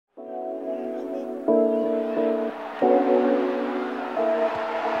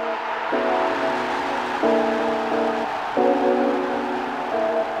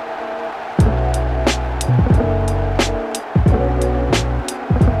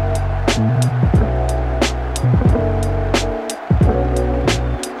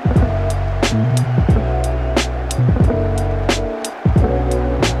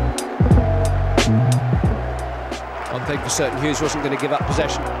certain Hughes wasn't going to give up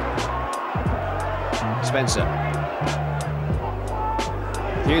possession. Spencer.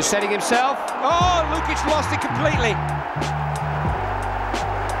 Hughes setting himself. Oh, Lukic lost it completely.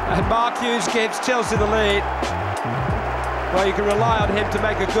 And Mark Hughes gives Chelsea the lead. Well, you can rely on him to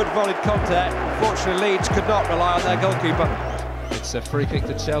make a good volleyed contact. Unfortunately, Leeds could not rely on their goalkeeper. It's a free kick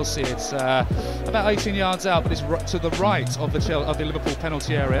to Chelsea. It's about 18 yards out, but it's to the right of the Liverpool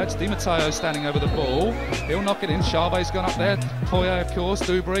penalty area. It's Di Matteo standing over the ball. He'll knock it in. Charvet's gone up there. Poya, of course.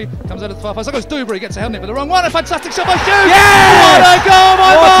 Dubry comes out of the far post. So goes Dubry, gets a helmet, but the wrong one. A fantastic shot by Hughes! Yes! What a goal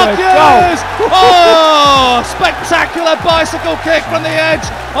by Mark Hughes! Oh, spectacular bicycle kick from the edge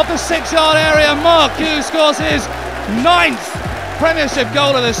of the 6-yard area. Mark Hughes scores his 9th Premiership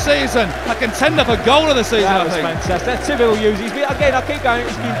goal of the season, a contender for goal of the season. That was fantastic. That's typical Hughes. He's been, again, I keep going,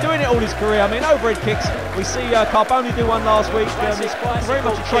 he's been doing it all his career. I mean, overhead kicks. We see Carboni do one last week. It's very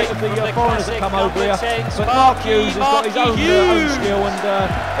much a trait of the foreigners that come over here. But Mark Hughes has got his own skill, and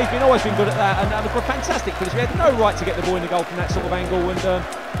he's always been good at that. And a fantastic finish. We had no right to get the ball in the goal from that sort of angle. And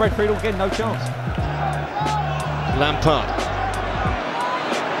Fred Friedel, again, no chance. Lampard.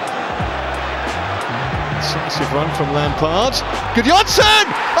 Decisive run from Lampard. Gudjohnsen!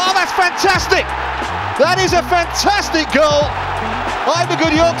 Oh, that's fantastic! That is a fantastic goal. Ivan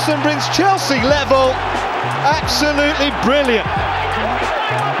Gudjohnsen brings Chelsea level. Absolutely brilliant.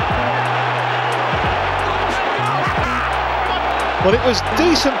 Well, it was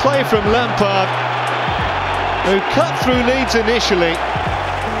decent play from Lampard, who cut through Leeds initially,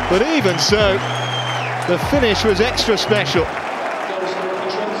 but even so, the finish was extra special.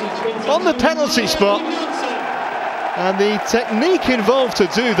 On the penalty spot, and the technique involved to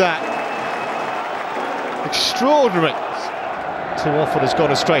do that, extraordinary. Too often has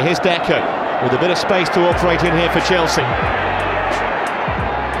gone astray. Here's Deco with a bit of space to operate in here for Chelsea.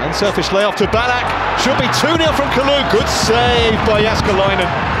 Unselfish layoff to Ballack. Should be 2-0 from Kalou. Good save by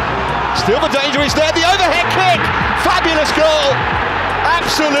Jääskeläinen. Still the danger is there. The overhead kick. Fabulous goal.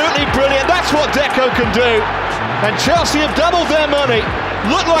 Absolutely brilliant. That's what Deco can do. And Chelsea have doubled their money.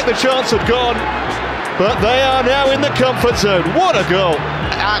 Looked like the chance had gone, but they are now in the comfort zone. What a goal.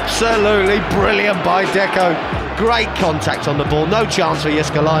 Absolutely brilliant by Deco. Great contact on the ball, no chance for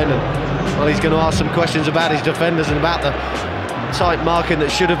Jääskeläinen. Well, he's going to ask some questions about his defenders and about the tight marking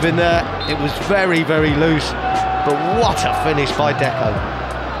that should have been there. It was very, very loose, but what a finish by Deco.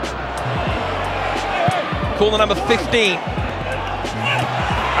 Corner number 15.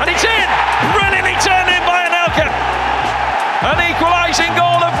 And it's in! Brilliantly turned in by Anelka. An equalising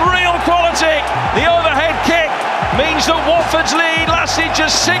goal of real quality. The overhead kick means that Watford's lead lasted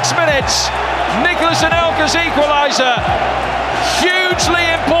just 6 minutes. Nicholas Anelka's equaliser, hugely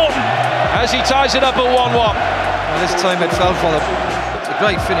important as he ties it up at 1-1. Well, this time it fell for them. It's a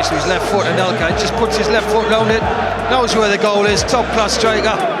great finish with his left foot, Anelka just puts his left foot round it, knows where the goal is, top class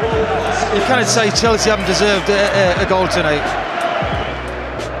striker. You can't say Chelsea haven't deserved a goal tonight.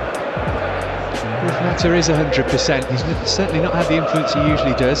 Matter is 100%. He's certainly not had the influence he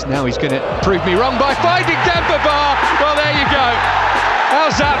usually does. Now he's going to prove me wrong by finding Demba Ba. Well, there you go.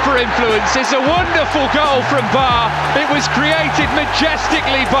 How's that for influence? It's a wonderful goal from Ba. It was created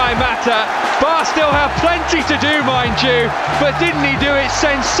majestically by Mata. Ba still had plenty to do, mind you, but didn't he do it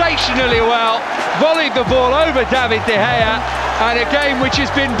sensationally well? Volleyed the ball over David De Gea, and a game which has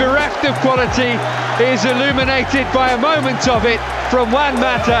been bereft of quality is illuminated by a moment of it from Juan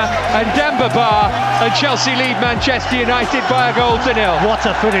Mata and Demba Ba, and Chelsea lead Manchester United by a goal to 0. What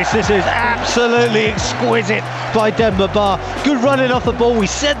a finish this is, absolutely exquisite by Demba Ba. Good running off the ball. We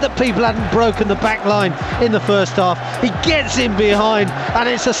said that people hadn't broken the back line in the first half. He gets in behind and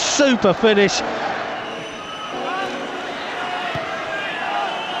it's a super finish.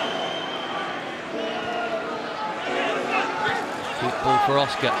 Good ball for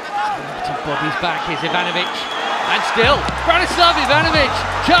Oscar. To Bobby's back is Ivanovic. And still, Branislav Ivanovic.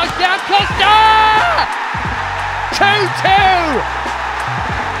 Charge down, Costa! 2-2!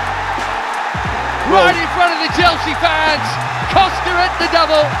 Right in front of the Chelsea fans. Costa at the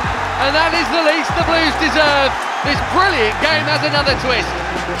double. And that is the least the Blues deserve. This brilliant game has another twist.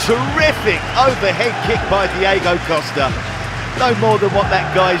 Terrific overhead kick by Diego Costa. No more than what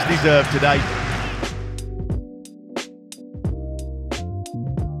that guy's deserved today.